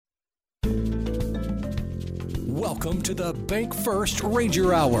Welcome to the Bank First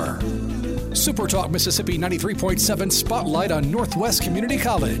Ranger Hour. Super Talk Mississippi 93.7 Spotlight on Northwest Community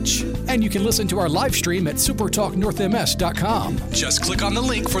College. And you can listen to our live stream at supertalknorthms.com. Just click on the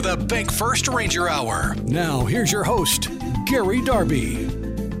link for the Bank First Ranger Hour. Now, here's your host, Gary Darby.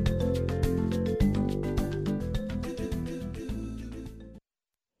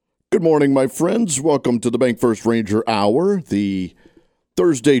 Good morning, my friends. Welcome to the Bank First Ranger Hour, the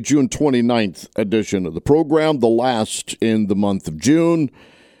Thursday, June 29th edition of the program, the last in the month of June.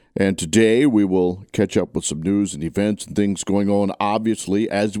 And today we will catch up with some news and events and things going on, obviously,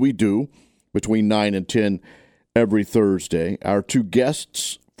 as we do, between 9 and 10 every Thursday. Our two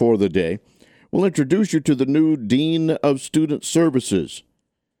guests for the day will introduce you to the new Dean of Student Services.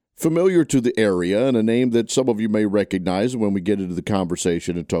 Familiar to the area and a name that some of you may recognize when we get into the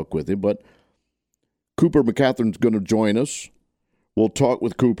conversation and talk with him. But Cooper McCachren is going to join us. We'll talk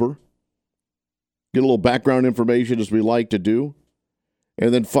with Cooper, get a little background information as we like to do,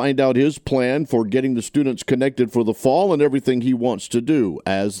 and then find out his plan for getting the students connected for the fall and everything he wants to do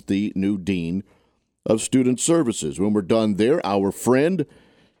as the new Dean of Student Services. When we're done there, our friend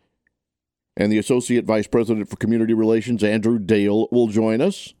and the Associate Vice President for Community Relations, Andrew Dale, will join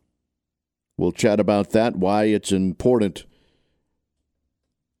us. We'll chat about that, why it's important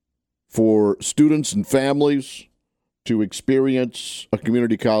for students and families to experience a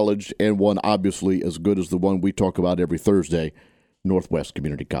community college, and one obviously as good as the one we talk about every Thursday, Northwest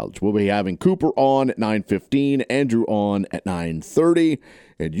Community College. We'll be having Cooper on at 9:15, Andrew on at 9:30,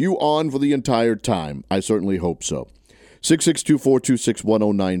 and you on for the entire time. I certainly hope so.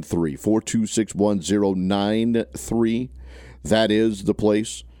 662-426-1093, 426-1093. That is the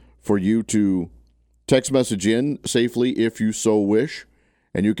place for you to text message in safely if you so wish.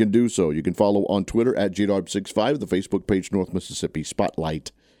 And you can do so. You can follow on Twitter at JDarb65, the Facebook page North Mississippi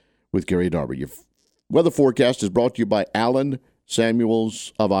Spotlight with Gary Darby. Your weather forecast is brought to you by Alan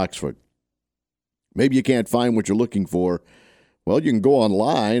Samuels of Oxford. Maybe you can't find what you're looking for. Well, you can go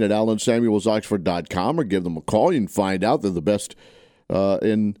online at alansamuelsoxford.com or give them a call. You can find out they're the best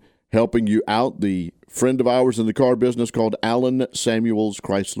in helping you out. The friend of ours in the car business called Alan Samuels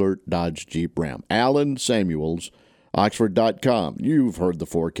Chrysler Dodge Jeep Ram. Alan Samuels Oxford.com. You've heard the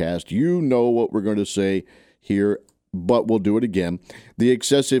forecast. You know what we're going to say here, but we'll do it again. The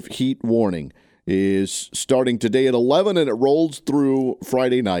excessive heat warning is starting today at 11, and it rolls through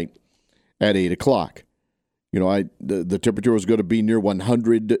Friday night at 8 o'clock. You know, the temperature is going to be near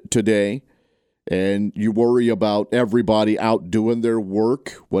 100 today, and you worry about everybody out doing their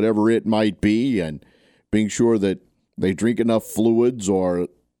work, whatever it might be, and being sure that they drink enough fluids or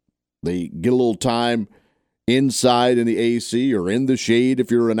they get a little time inside in the AC or in the shade if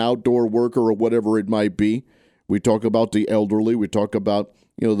you're an outdoor worker or whatever it might be. We talk about the elderly. We talk about,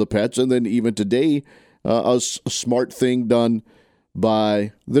 the pets. And then even today, a smart thing done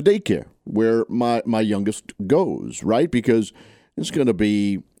by the daycare where my youngest goes, right? Because it's going to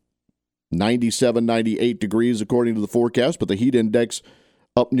be 97, 98 degrees according to the forecast, but the heat index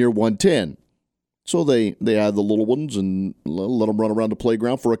up near 110. So they add the little ones and let them run around the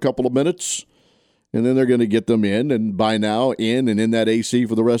playground for a couple of minutes. And then they're going to get them in, and by now in and in that AC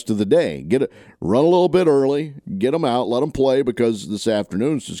for the rest of the day. Run a little bit early, get them out, let them play, because this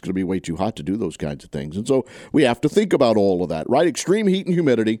afternoon it's just going to be way too hot to do those kinds of things. And so we have to think about all of that, right? Extreme heat and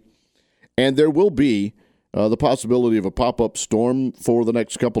humidity, and there will be the possibility of a pop-up storm for the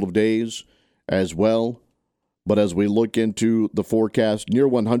next couple of days as well. But as we look into the forecast, near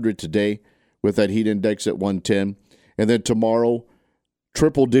 100 today with that heat index at 110, and then tomorrow,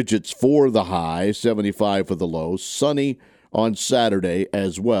 triple digits for the high, 75 for the low. Sunny on Saturday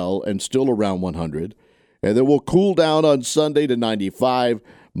as well, and still around 100. And then we'll cool down on Sunday to 95.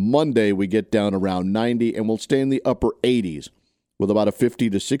 Monday we get down around 90, and we'll stay in the upper 80s with about a 50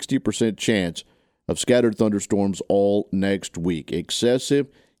 to 60% chance of scattered thunderstorms all next week. Excessive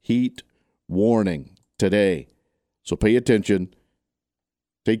heat warning today. So pay attention.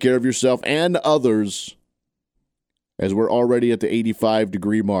 Take care of yourself and others, as we're already at the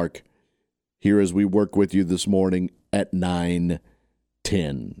 85-degree mark here as we work with you this morning at 9:10.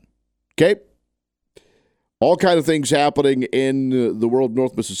 Okay? All kind of things happening in the world of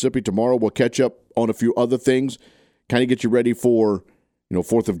North Mississippi. Tomorrow we'll catch up on a few other things, kind of get you ready for,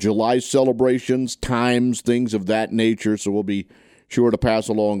 4th of July celebrations, times, things of that nature. So we'll be sure to pass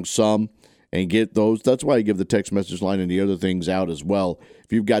along some and get those. That's why I give the text message line and the other things out as well.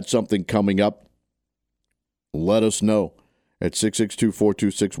 If you've got something coming up, let us know at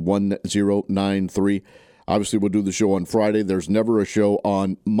 662-426-1093. Obviously, we'll do the show on Friday. There's never a show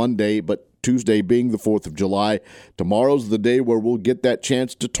on Monday, but Tuesday being the 4th of July, tomorrow's the day where we'll get that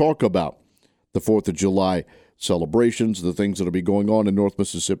chance to talk about the 4th of July celebrations, the things that will be going on in North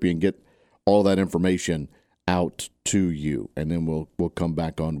Mississippi, and get all that information out to you. And then we'll come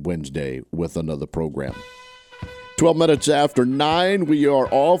back on Wednesday with another program. 12 minutes after 9, we are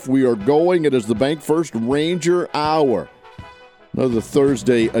off. We are going. It is the Bank First Ranger Hour. Another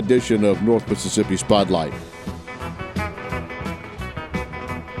Thursday edition of North Mississippi Spotlight.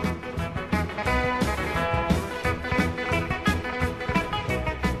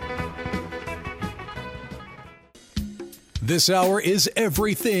 This hour is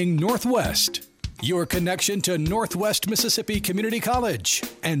Everything Northwest, your connection to Northwest Mississippi Community College,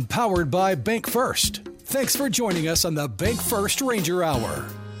 and powered by Bank First. Thanks for joining us on the Bank First Ranger Hour.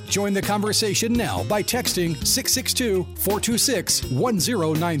 Join the conversation now by texting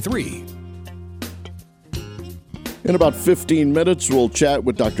 662-426-1093. In about 15 minutes, we'll chat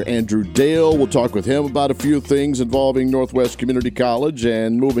with Dr. Andrew Dale. We'll talk with him about a few things involving Northwest Community College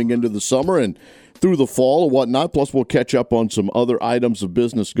and moving into the summer and through the fall and whatnot. Plus, we'll catch up on some other items of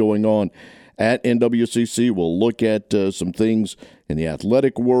business going on at NWCC. We'll look at some things in the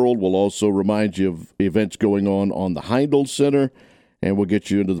athletic world. We'll also remind you of events going on the Heindel Center, and we'll get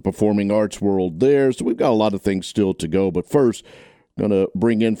you into the performing arts world there. So we've got a lot of things still to go. But first, going to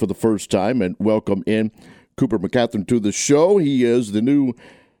bring in for the first time and welcome in Cooper McCachren to the show. He is the new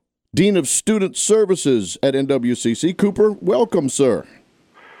Dean of Student Services at NWCC. Cooper, welcome, sir.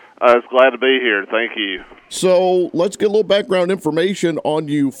 I was glad to be here. Thank you. So let's get a little background information on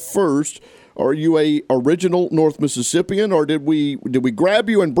you first. Are you a original North Mississippian, or did we grab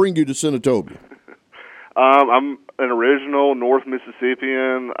you and bring you to Senatobia? I'm an original North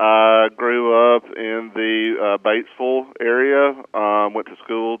Mississippian. I grew up in the Batesville area. Went to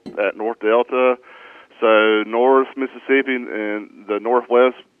school at North Delta. So North Mississippi and the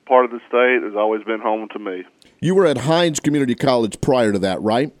northwest part of the state has always been home to me. You were at Hines Community College prior to that,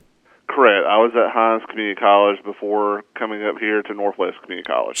 right? Correct. I was at Hines Community College before coming up here to Northwest Community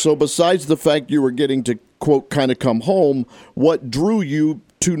College. So besides the fact you were getting to, quote, kind of come home, what drew you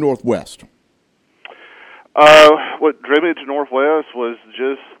to Northwest? What drew me to Northwest was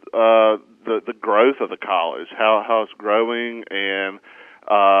just the growth of the college, how it's growing, and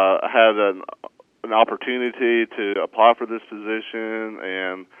I had an opportunity to apply for this position,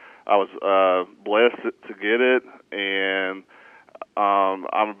 and I was blessed to get it, and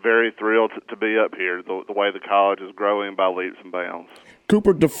I'm very thrilled to be up here, the way the college is growing by leaps and bounds.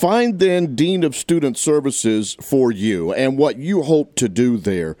 Cooper, define then Dean of Student Services for you and what you hope to do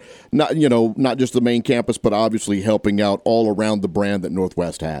there. Not just the main campus, but obviously helping out all around the brand that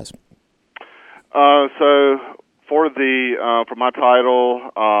Northwest has. So for my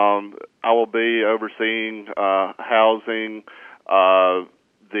title, I will be overseeing housing,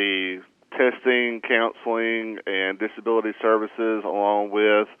 the testing, counseling, and disability services, along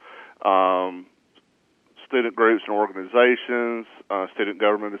with student groups and organizations, Student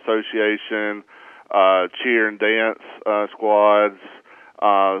Government Association, cheer and dance squads.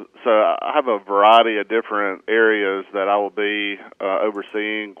 So I have a variety of different areas that I will be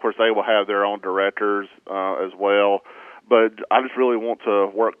overseeing. Of course, they will have their own directors as well. But I just really want to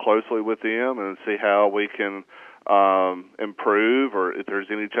work closely with them and see how we can improve, or if there's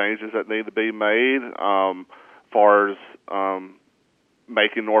any changes that need to be made far as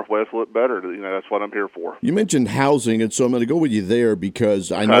making Northwest look better. That's what I'm here for. You mentioned housing, and so I'm going to go with you there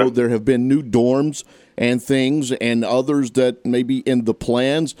because I know there have been new dorms and things and others that may be in the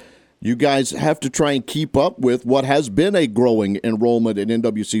plans. You guys have to try and keep up with what has been a growing enrollment in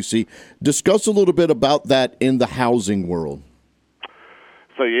NWCC. Discuss a little bit about that in the housing world.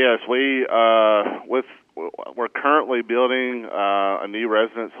 So, yes, we're currently building a new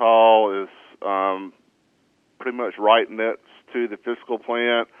residence hall. Is pretty much right next to the fiscal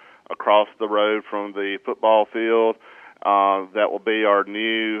plant across the road from the football field. That will be our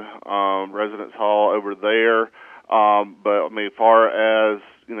new residence hall over there. But as far as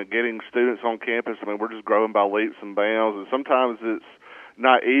getting students on campus, we're just growing by leaps and bounds, and sometimes it's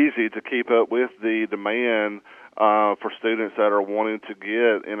not easy to keep up with the demand for students that are wanting to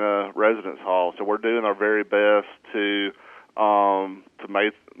get in a residence hall. So we're doing our very best to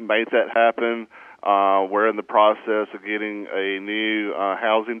make that happen. We're in the process of getting a new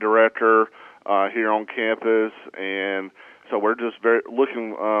housing director here on campus, and so we're just very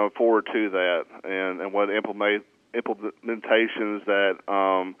looking forward to that and what implementations that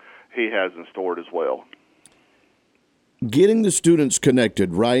he has in store as well. Getting the students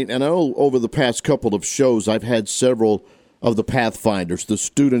connected, right? And I know over the past couple of shows I've had several of the Pathfinders, the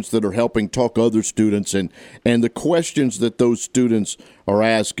students that are helping talk other students, and the questions that those students are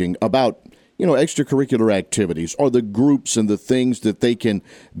asking about extracurricular activities or the groups and the things that they can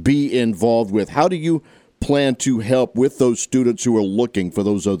be involved with. How do you plan to help with those students who are looking for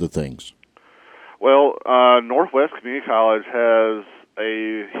those other things? Well, Northwest Community College has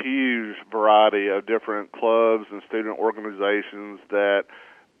a huge variety of different clubs and student organizations that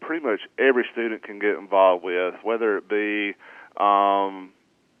pretty much every student can get involved with, whether it be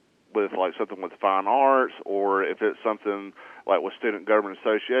with like something with fine arts, or if it's something like with Student Government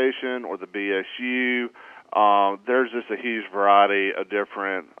Association or the BSU. There's just a huge variety of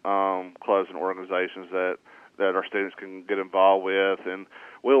different clubs and organizations that our students can get involved with, and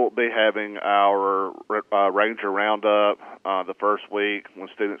we'll be having our Ranger Roundup the first week when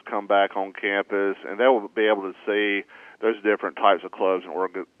students come back on campus, and they will be able to see those different types of clubs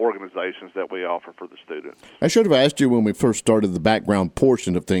and organizations that we offer for the students. I should have asked you when we first started the background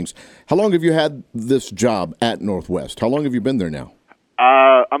portion of things, how long have you had this job at Northwest? How long have you been there now?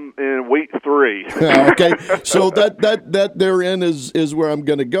 I'm in week 3. Okay, so that therein is where I'm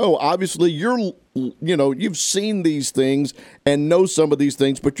going to go. Obviously, you've seen these things and know some of these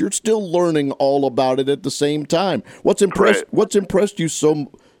things, but you're still learning all about it at the same time. What's impressed you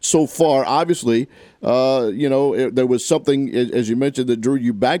so far? Obviously, there was something, as you mentioned, that drew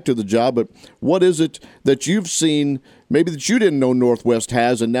you back to the job. But what is it that you've seen, maybe that you didn't know Northwest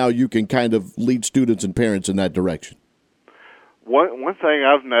has, and now you can kind of lead students and parents in that direction? One thing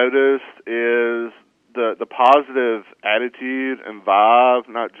I've noticed is the positive attitude and vibe,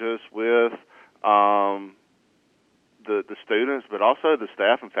 not just with the students, but also the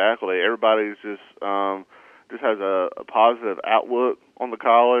staff and faculty. Everybody's just has a positive outlook on the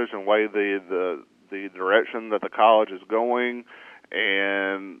college and way the direction that the college is going,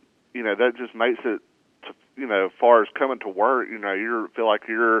 and that just makes it, as far as coming to work, you feel like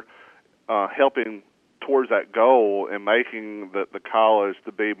you're helping towards that goal and making the college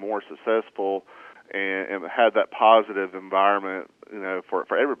to be more successful and have that positive environment,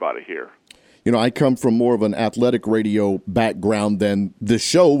 for everybody here. I come from more of an athletic radio background than the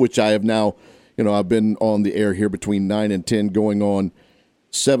show, which I have now, I've been on the air here between 9 and 10, going on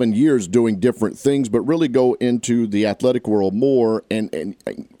 7 years doing different things, but really go into the athletic world more and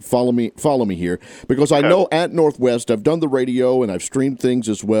follow me here, because I know at Northwest I've done the radio and I've streamed things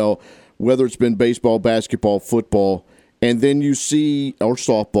as well, whether it's been baseball, basketball, football, and then you see, or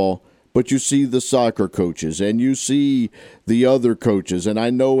softball, but you see the soccer coaches and you see the other coaches. And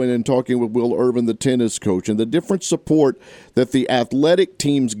I know, and in talking with Will Irvin, the tennis coach, and the different support that the athletic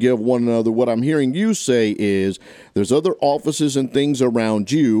teams give one another, what I'm hearing you say is there's other offices and things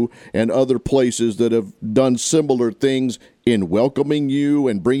around you and other places that have done similar things in welcoming you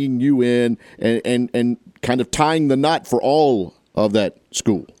and bringing you in and kind of tying the knot for all of that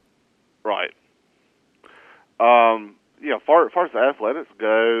school. Right. Far as the athletics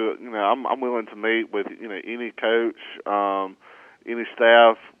go, I'm willing to meet with any coach, any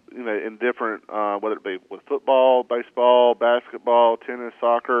staff, in different, whether it be with football, baseball, basketball, tennis,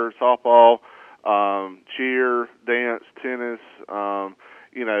 soccer, softball, cheer, dance, tennis. I'm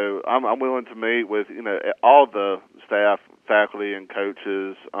willing to meet with all the staff, faculty, and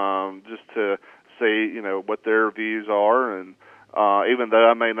coaches, just to see what their views are. And even though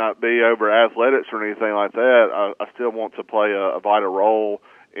I may not be over athletics or anything like that, I still want to play a vital role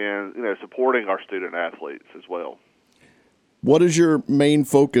in supporting our student athletes as well. What is your main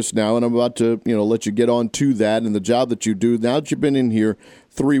focus now? And I'm about to let you get on to that and the job that you do. Now that you've been in here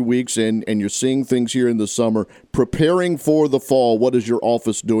 3 weeks and you're seeing things here in the summer, preparing for the fall, what is your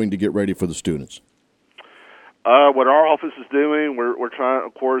office doing to get ready for the students? What our office is doing, we're trying,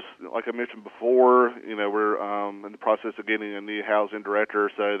 of course, like I mentioned before, we're in the process of getting a new housing director.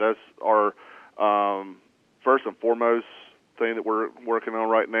 So that's our first and foremost thing that we're working on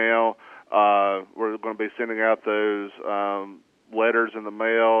right now. We're going to be sending out those letters in the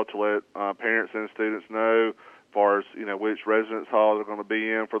mail to let parents and students know as far as which residence hall they're going to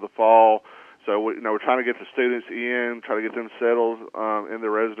be in for the fall. So we're trying to get the students in, try to get them settled in their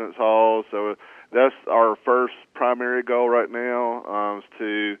residence halls. So that's our first primary goal right now, is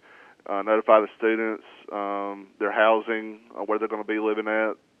to notify the students their housing, where they're going to be living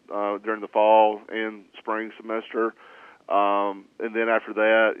at during the fall and spring semester. And then after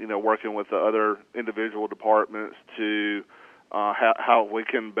that, working with the other individual departments to how we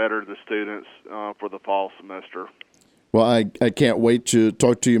can better the students for the fall semester. Well, I can't wait to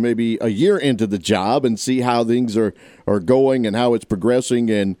talk to you maybe a year into the job and see how things are going and how it's progressing,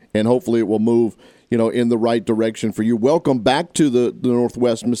 and hopefully it will move, in the right direction for you. Welcome back to the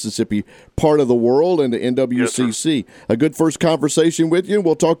Northwest Mississippi part of the world and to NWCC. Yes, a good first conversation with you.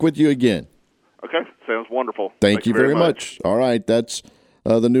 We'll talk with you again. Okay, sounds wonderful. Thank you very much. All right, that's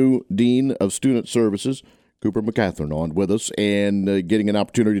the new Dean of Student Services, Cooper McCachren on with us and getting an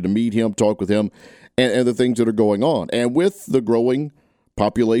opportunity to meet him, talk with him, and the things that are going on. And with the growing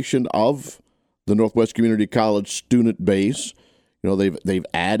population of the Northwest Community College student base, they've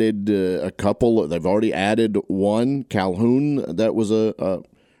added a couple. They've already added one, Calhoun, that was a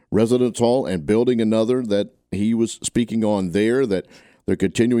residence hall, and building another that he was speaking on there, that they're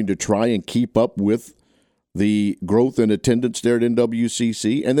continuing to try and keep up with the growth in attendance there at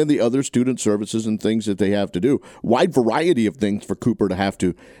NWCC, and then the other student services and things that they have to do. Wide variety of things for Cooper to have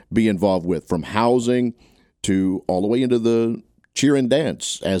to be involved with, from housing to all the way into the cheer and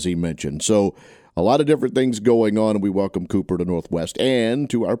dance, as he mentioned. So a lot of different things going on, and we welcome Cooper to Northwest and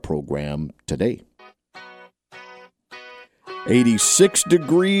to our program today. 86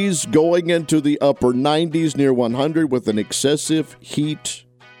 degrees going into the upper 90s, near 100 with an excessive heat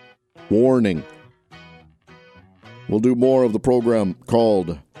warning. We'll do more of the program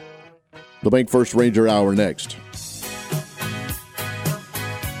called the Bank First Ranger Hour next.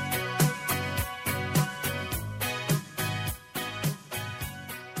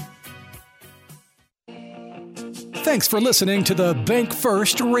 Thanks for listening to the Bank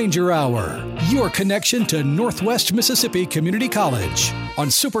First Ranger Hour, your connection to Northwest Mississippi Community College on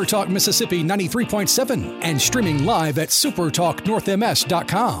SuperTalk Mississippi 93.7 and streaming live at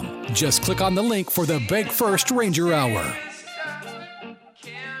supertalknorthms.com. Just click on the link for the Bank First Ranger Hour.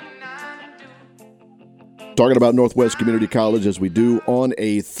 Talking about Northwest Community College as we do on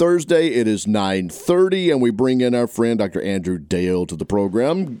a Thursday. It is 9:30, and we bring in our friend Dr. Andrew Dale to the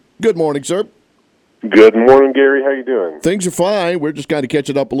program. Good morning, sir. Good morning, Gary. How you doing? Things are fine. We're just kind of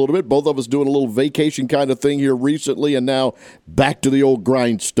catching up a little bit. Both of us doing a little vacation kind of thing here recently, and now back to the old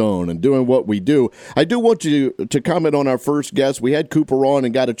grindstone and doing what we do. I do want you to comment on our first guest. We had Cooper on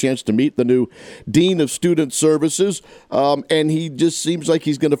and got a chance to meet the new Dean of Student Services, and he just seems like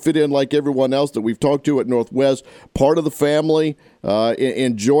he's going to fit in like everyone else that we've talked to at Northwest, part of the family,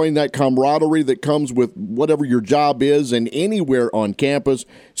 enjoying that camaraderie that comes with whatever your job is and anywhere on campus.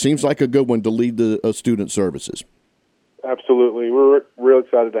 Seems like a good one to lead the student services. Absolutely. We're real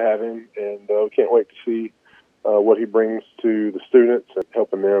excited to have him, and we can't wait to see what he brings to the students and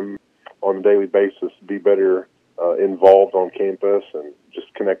helping them on a daily basis be better involved on campus and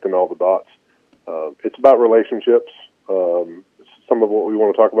just connecting all the dots. It's about relationships. Some of what we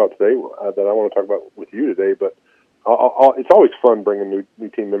want to talk about today that I want to talk about with you today, but it's always fun bringing new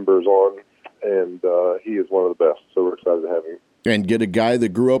team members on, and he is one of the best, so we're excited to have him. And get a guy that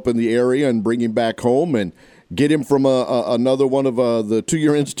grew up in the area and bring him back home and get him from another one of the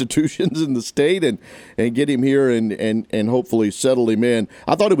two-year institutions in the state and get him here and hopefully settle him in.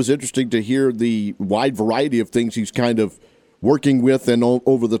 I thought it was interesting to hear the wide variety of things he's kind of working with and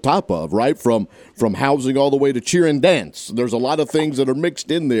over the top of, right? From housing all the way to cheer and dance. There's a lot of things that are mixed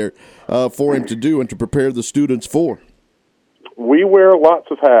in there for him to do and to prepare the students for. We wear lots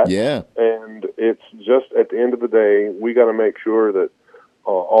of hats, yeah, and it's just at the end of the day, we got to make sure that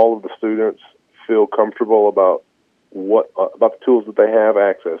all of the students feel comfortable about about the tools that they have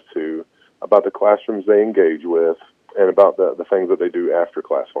access to, about the classrooms they engage with, and about the things that they do after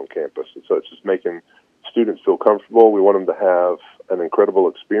class on campus. And so it's just making students feel comfortable. We want them to have an incredible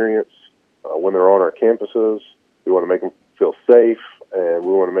experience when they're on our campuses. We want to make them feel safe, and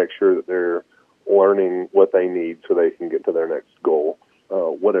we want to make sure that they're learning what they need so they can get to their next goal,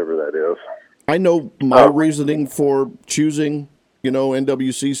 whatever that is. I know my reasoning for choosing,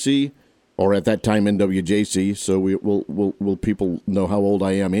 NWCC, or at that time NWJC, so will people know how old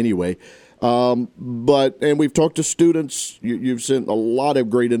I am anyway. And we've talked to students. You've sent a lot of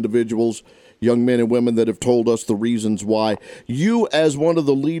great individuals, young men and women that have told us the reasons why. You, as one of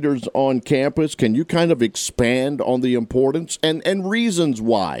the leaders on campus, can you kind of expand on the importance and reasons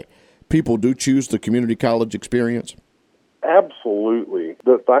why people do choose the community college experience? Absolutely.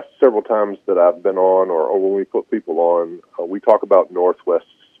 The last several times that I've been on or when we put people on, we talk about Northwest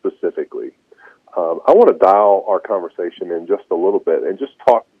specifically. I want to dial our conversation in just a little bit and just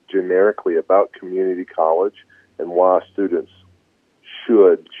talk generically about community college and why students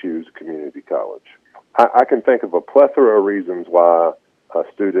should choose community college. I can think of a plethora of reasons why a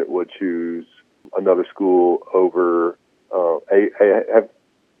student would choose another school over have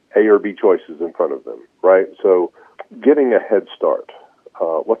A or B choices in front of them, right? So getting a head start.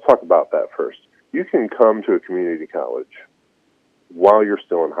 Let's talk about that first. You can come to a community college while you're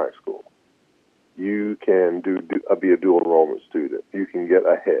still in high school. You can be a dual enrollment student. You can get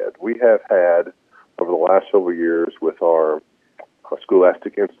ahead. We have had, over the last several years with our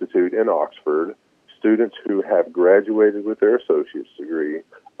Scholastic Institute in Oxford, students who have graduated with their associate's degree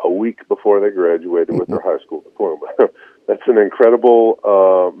a week before they graduated with their high school diploma. That's an incredible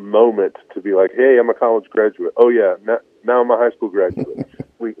moment to be like, hey, I'm a college graduate. Oh, yeah, now I'm a high school graduate.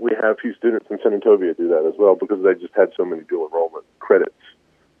 we have a few students in San Antonio do that as well because they just had so many dual enrollment credits.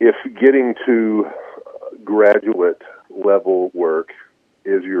 If getting to graduate level work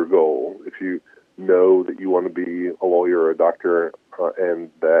is your goal, if you know that you want to be a lawyer or a doctor and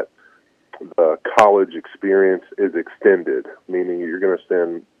that the college experience is extended, meaning you're going to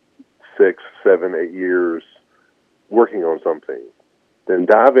spend 6, 7, 8 years working on something, then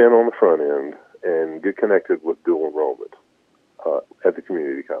dive in on the front end and get connected with dual enrollment at the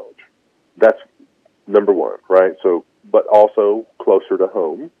community college. That's number one, right? So, but also closer to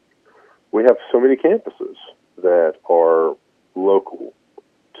home. We have so many campuses that are local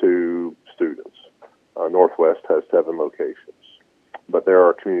to students. Northwest has 7 locations, but there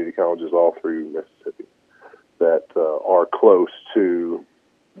are community colleges all through Mississippi that are close to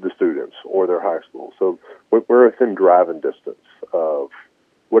the students or their high school. So we're within driving distance of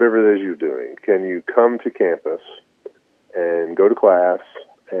whatever it is you're doing. Can you come to campus and go to class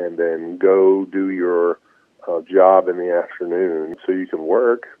and then go do your job in the afternoon so you can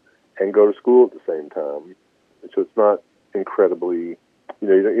work and go to school at the same time? So it's not incredibly,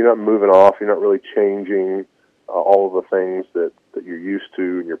 you're not moving off, you're not really changing all of the things that you're used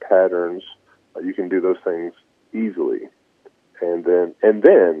to and your patterns. You can do those things easily. And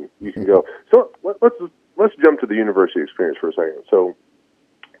then you can go. So let's jump to the university experience for a second. So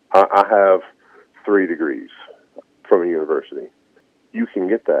I have 3 degrees from a university. You can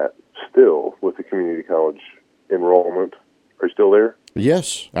get that still with the community college enrollment. Are you still there?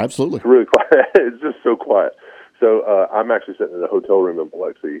 Yes, absolutely. It's really quiet. It's just so quiet. So I'm actually sitting in a hotel room in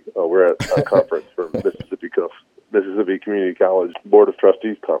Biloxi. We're at a conference for Mississippi Community College Board of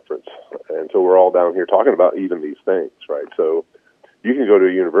Trustees conference. And so we're all down here talking about even these things, right? So you can go to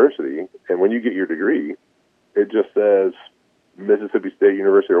a university, and when you get your degree, it just says Mississippi State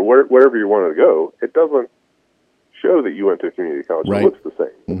University or wherever you wanted to go. It doesn't show that you went to a community college. Right. It looks the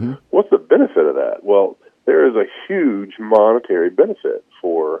same. Mm-hmm. What's the benefit of that? Well, there is a huge monetary benefit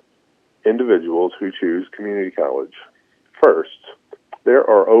for individuals who choose community college. First, there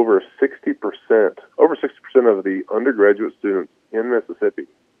are over 60% of the undergraduate students in Mississippi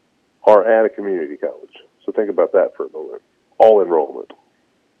are at a community college. So think about that for a moment. All enrollment.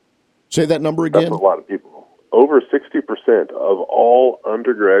 Say that number again. That's a lot of people. Over 60% of all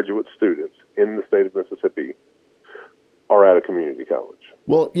undergraduate students in the state of Mississippi are at a community college.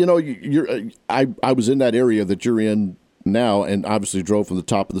 Well, I was in that area that you're in now, and obviously drove from the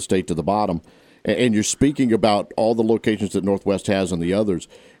top of the state to the bottom. And you're speaking about all the locations that Northwest has and the others.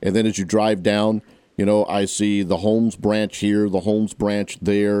 And then as you drive down, I see the Holmes branch here, the Holmes branch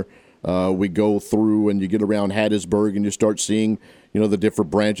there. We go through and you get around Hattiesburg and you start seeing, the different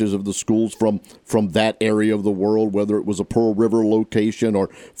branches of the schools from that area of the world, whether it was a Pearl River location or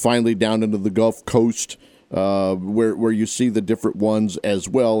finally down into the Gulf Coast, where you see the different ones as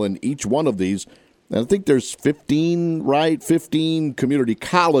well. And each one of these, and I think there's 15 community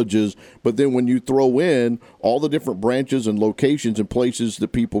colleges, but then when you throw in all the different branches and locations and places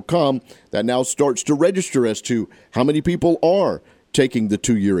that people come, that now starts to register as to how many people are taking the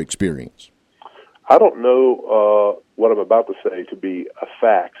 2-year experience. I don't know what I'm about to say to be a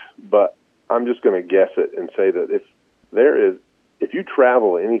fact, but I'm just going to guess it and say that if you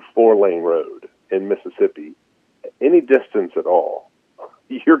travel any 4-lane road in Mississippi, any distance at all,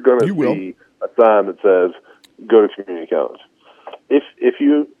 you're going to see a sign that says "Go to community college." If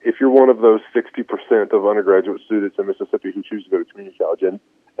you're one of those 60% of undergraduate students in Mississippi who choose to go to community college, and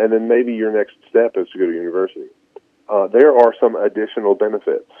then maybe your next step is to go to university, there are some additional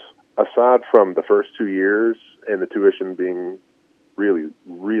benefits aside from the first 2 years and the tuition being really,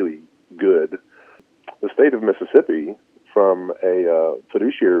 really good. The state of Mississippi, from a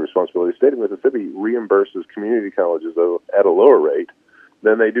fiduciary responsibility, the state of Mississippi reimburses community colleges at a lower rate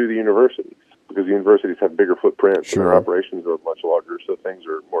than they do the universities, because the universities have bigger footprints. Sure. And their operations are much larger, so things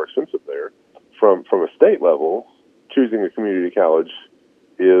are more expensive there. From a state level, choosing a community college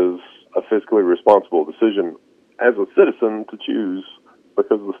is a fiscally responsible decision as a citizen to choose,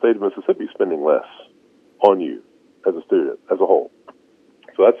 because the state of Mississippi is spending less on you as a student, as a whole.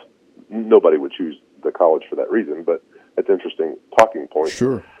 So nobody would choose the college for that reason, but it's an interesting talking point.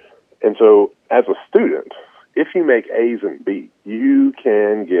 Sure. And so as a student, if you make A's and B's, you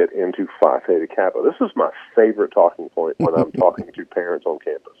can get into Phi Theta Kappa. This is my favorite talking point when I'm talking to parents on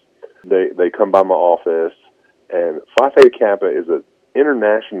campus. They come by my office, and Phi Theta Kappa is an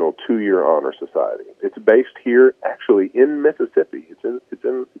international 2-year honor society. It's based here, actually, in Mississippi. It's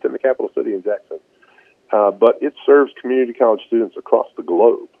in the capital city in Jackson. But it serves community college students across the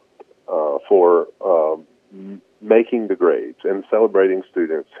globe for making the grades and celebrating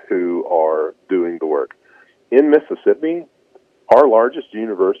students who are doing the work. In Mississippi, our largest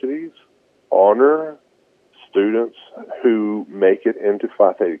universities honor students who make it into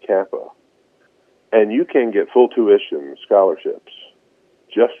Phi Theta Kappa. And you can get full tuition scholarships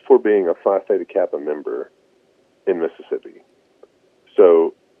just for being a Phi Theta Kappa member in Mississippi.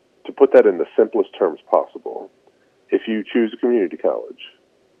 So to put that in the simplest terms possible, if you choose a community college,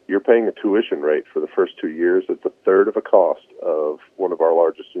 you're paying a tuition rate for the first 2 years that's a third of a cost of one of our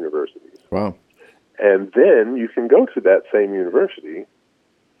largest universities. Wow. And then you can go to that same university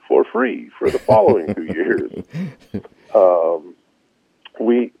for free for the following 2 years.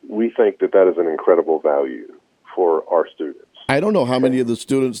 We think that is an incredible value for our students. I don't know how many of the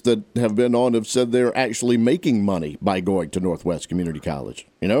students that have been on have said they're actually making money by going to Northwest Community College,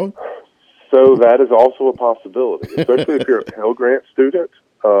 you know? So that is also a possibility, especially if you're a Pell Grant student.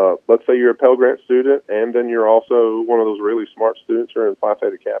 Let's say you're a Pell Grant student, and then you're also one of those really smart students who are in Phi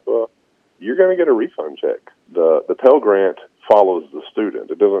Theta Kappa. You're going to get a refund check. The Pell Grant follows the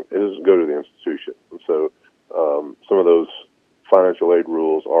student. It doesn't go to the institution. And so some of those financial aid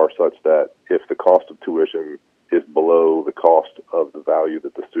rules are such that if the cost of tuition is below the cost of the value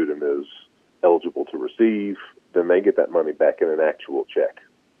that the student is eligible to receive, then they get that money back in an actual check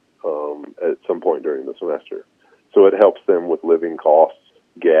at some point during the semester. So it helps them with living costs,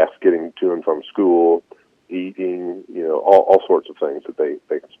 gas, getting to and from school, eating, all sorts of things that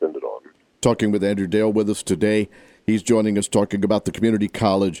they can spend it on. Talking with Andrew Dale with us today. He's joining us talking about the community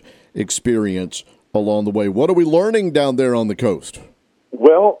college experience along the way. What are we learning down there on the coast?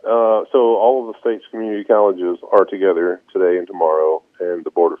 Well, so all of the state's community colleges are together today and tomorrow, and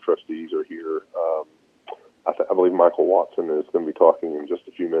the Board of Trustees are here. I believe Michael Watson is going to be talking in just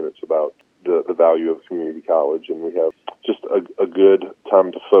a few minutes about the value of community college, and we have just a good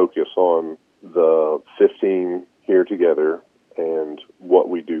time to focus on the 15 here together and what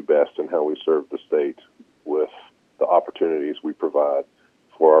we do best and how we serve the state with the opportunities we provide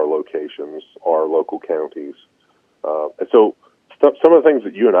for our locations, our local counties. And so some of the things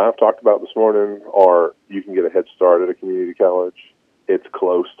that you and I have talked about this morning are you can get a head start at a community college. It's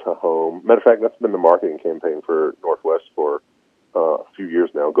close to home. Matter of fact, that's been the marketing campaign for Northwest for a few years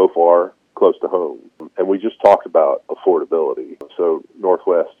now. Go far, close to home. And we just talked about affordability. So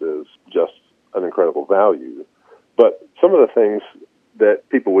Northwest is just an incredible value. But some of the things that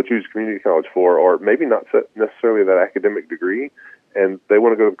people would choose community college for are maybe not necessarily that academic degree, and they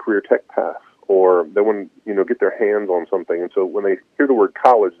want to go to the career tech path, or they want to get their hands on something. And so when they hear the word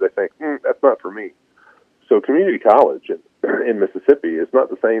college, they think, that's not for me. So community college in Mississippi is not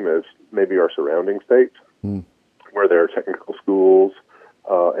the same as maybe our surrounding states, where there are technical schools.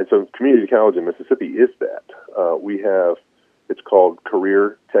 And so community college in Mississippi is that. It's called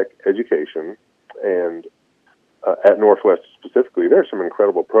career tech education, and at Northwest specifically, there are some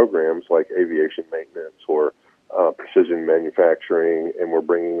incredible programs like aviation maintenance or precision manufacturing, and we're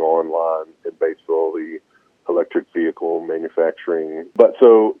bringing online in Batesville the electric vehicle manufacturing. But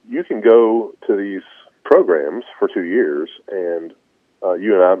so you can go to these programs for 2 years, and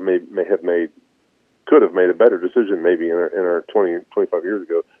you and I could have made a better decision maybe in our 20, 25 years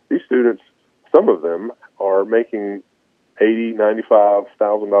ago. These students, some of them are making $80,000,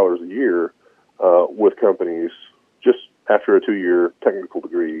 $95,000 a year with companies just after a 2-year technical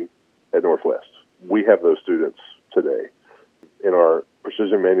degree at Northwest. We have those students today. In our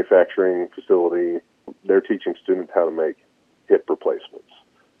precision manufacturing facility, they're teaching students how to make hip replacements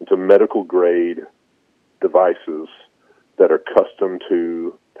into medical grade devices that are custom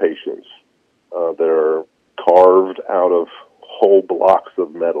to patients, that are carved out of whole blocks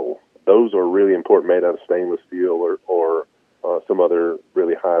of metal. Those are really important, made out of stainless steel or some other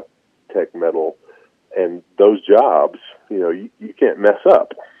really high-tech metal. And those jobs, you can't mess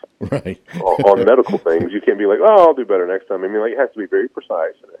up. Right. On medical things. You can't be like, I'll do better next time. I mean, it has to be very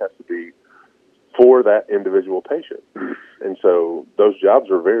precise, and it has to be for that individual patient. And so those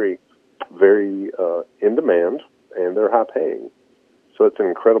jobs are very, very in demand, and they're high paying. So it's an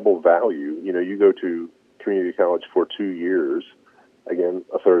incredible value. You go to community college for 2 years, again,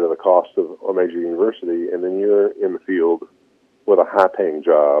 a third of the cost of a major university, and then you're in the field with a high paying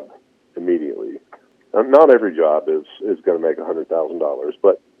job immediately. Not every job is going to make $100,000,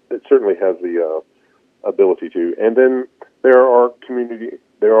 but it certainly has the ability to. And then there are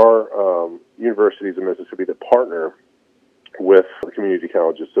universities in Mississippi that partner with the community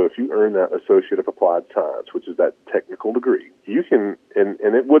colleges. So if you earn that Associate of Applied Science, which is that technical degree, you can, and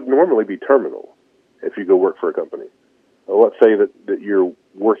it would normally be terminal if you go work for a company. Let's say that you're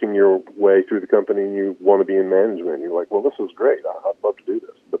working your way through the company and you want to be in management. You're like, well, this is great. I'd love to do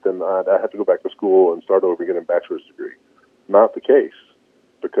this. But but then I'd have to go back to school and start over, get a bachelor's degree. Not the case,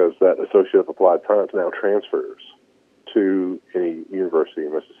 because that Associate of Applied Science now transfers to any university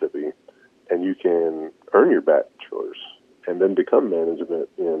in Mississippi, and you can earn your bachelor's and then become management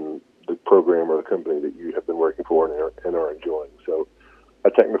in the program or the company that you have been working for and are enjoying. So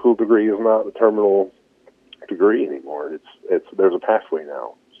a technical degree is not a terminal degree anymore. There's a pathway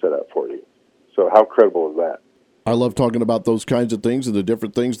now set up for you. So how credible is that? I love talking about those kinds of things and the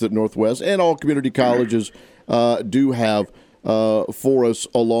different things that Northwest and all community colleges do have for us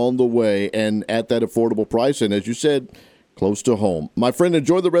along the way and at that affordable price. And as you said, close to home. My friend,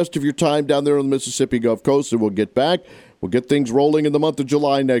 enjoy the rest of your time down there on the Mississippi Gulf Coast, and we'll get back. We'll get things rolling in the month of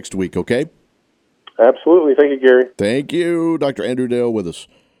July next week, okay? Absolutely. Thank you, Gary. Thank you. Dr. Andrew Dale with us,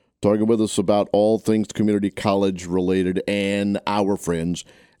 talking with us about all things community college related and our friends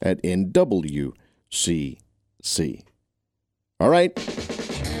at NWCC. All right.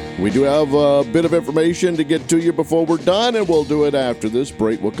 We do have a bit of information to get to you before we're done, and we'll do it after this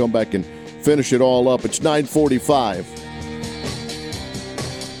break. We'll come back and finish it all up. It's 9:45.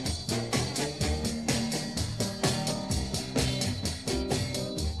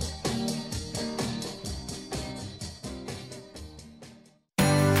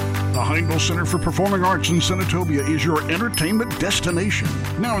 The Center for Performing Arts in Senatobia is your entertainment destination.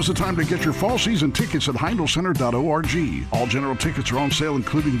 Now is the time to get your fall season tickets at HeindelCenter.org. All general tickets are on sale,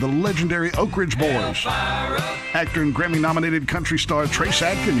 including the legendary Oak Ridge Boys, actor and Grammy-nominated country star Trace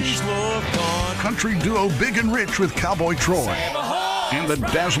Adkins, country duo Big and Rich with Cowboy Troy, and the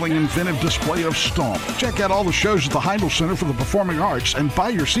dazzling inventive display of Stomp. Check out all the shows at the Heindel Center for the Performing Arts and buy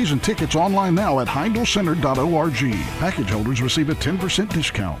your season tickets online now at HeindelCenter.org. Package holders receive a 10%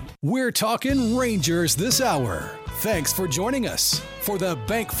 discount. We're talking Rangers this hour. Thanks for joining us for the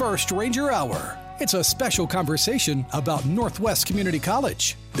Bank First Ranger Hour. It's a special conversation about Northwest Community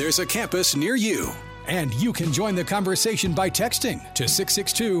College. There's a campus near you, and you can join the conversation by texting to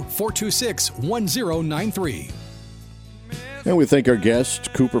 662-426-1093. And we thank our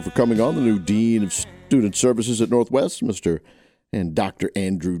guest, Cooper, for coming on, the new Dean of Student Services at Northwest, Mr. and Dr.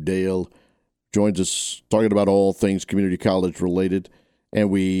 Andrew Dale. Joins us talking about all things community college related,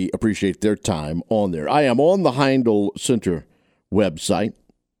 and we appreciate their time on there. I am on the Heindel Center website,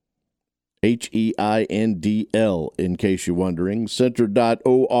 HEINDL, in case you're wondering,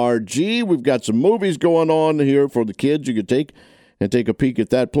 center.org. We've got some movies going on here for the kids. You can take a peek at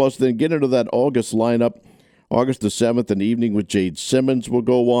that. Plus, then get into that August lineup. August the 7th, an evening with Jade Simmons will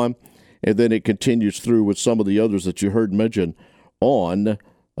go on, and then it continues through with some of the others that you heard mentioned on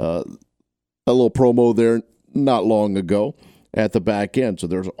a little promo there not long ago at the back end. So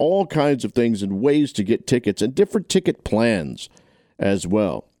there's all kinds of things and ways to get tickets and different ticket plans as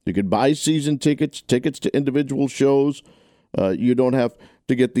well. You can buy season tickets to individual shows. You don't have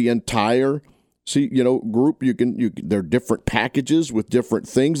to get the entire group. There are different packages with different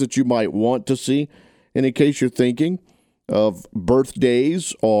things that you might want to see. And in case you're thinking of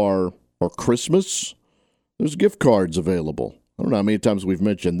birthdays or Christmas, there's gift cards available. I don't know how many times we've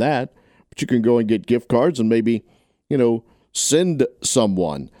mentioned that, but you can go and get gift cards and maybe, send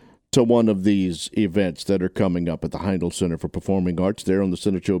someone to one of these events that are coming up at the Heindel Center for Performing Arts there on the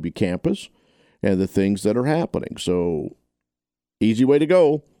Senatobia campus and the things that are happening. So, easy way to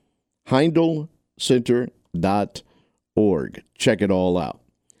go, HeindelCenter.org. Check it all out.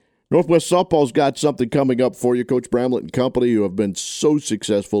 Northwest Softball's got something coming up for you. Coach Bramlett and company, who have been so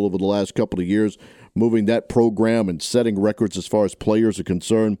successful over the last couple of years, moving that program and setting records as far as players are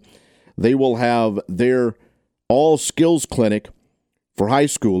concerned. They will have their all-skills clinic for high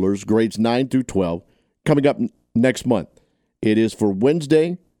schoolers, grades 9 through 12, coming up next month. It is for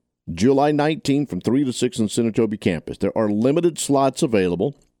Wednesday, July 19th from 3 to 6 on Senatobia campus. There are limited slots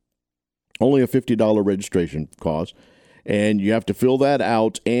available, only a $50 registration cost. And you have to fill that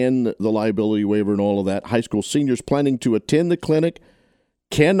out and the liability waiver and all of that. High school seniors planning to attend the clinic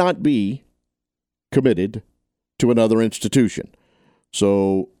cannot be committed to another institution.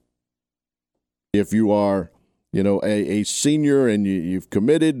 So if you are, a senior and you've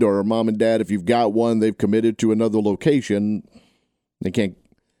committed, or mom and dad, if you've got one, they've committed to another location, they can't,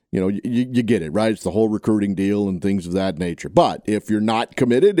 you get it, right? It's the whole recruiting deal and things of that nature. But if you're not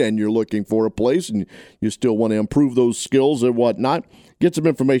committed and you're looking for a place and you still want to improve those skills and whatnot, get some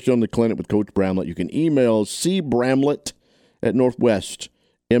information on the clinic with Coach Bramlett. You can email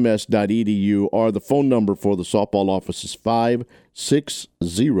cbramlett@northwestms.edu, or the phone number for the softball office is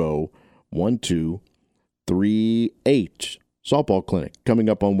 560-1238. Softball clinic coming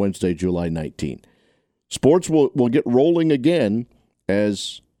up on Wednesday, July 19th. Sports will get rolling again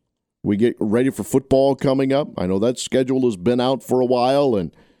as we get ready for football coming up. I know that schedule has been out for a while,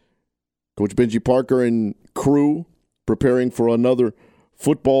 and Coach Benji Parker and crew preparing for another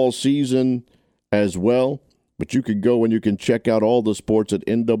football season as well. But you can go and you can check out all the sports at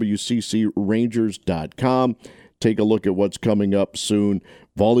nwccrangers.com. Take a look at what's coming up soon.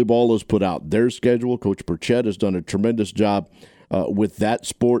 Volleyball has put out their schedule. Coach Burchett has done a tremendous job with that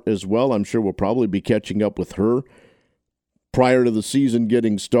sport as well. I'm sure we'll probably be catching up with her prior to the season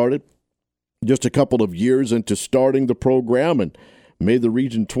getting started. Just a couple of years into starting the program and made the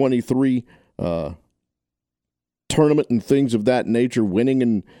Region 23 tournament and things of that nature, winning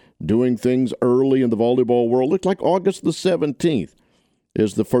and doing things early in the volleyball world. Looks like August the 17th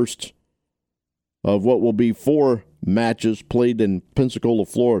is the first of what will be 4 matches played in Pensacola,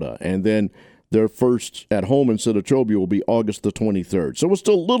 Florida. And then their first at home in Senatobia will be August the 23rd. So we're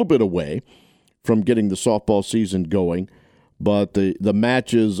still a little bit away from getting the softball season going. But the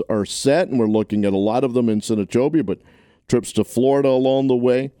matches are set, and we're looking at a lot of them in Senatobia, but trips to Florida along the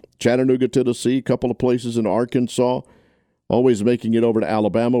way, Chattanooga, Tennessee, a couple of places in Arkansas, always making it over to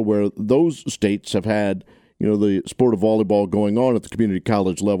Alabama, where those states have had, the sport of volleyball going on at the community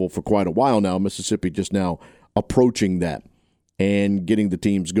college level for quite a while now. Mississippi just now approaching that and getting the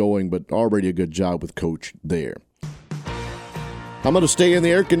teams going, but already a good job with Coach there. I'm going to stay in the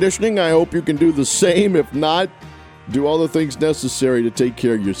air conditioning. I hope you can do the same. If not, do all the things necessary to take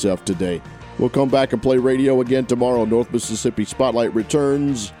care of yourself today. We'll come back and play radio again tomorrow. North Mississippi Spotlight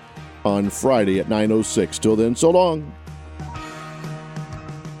returns on Friday at 9:06. Till then, so long.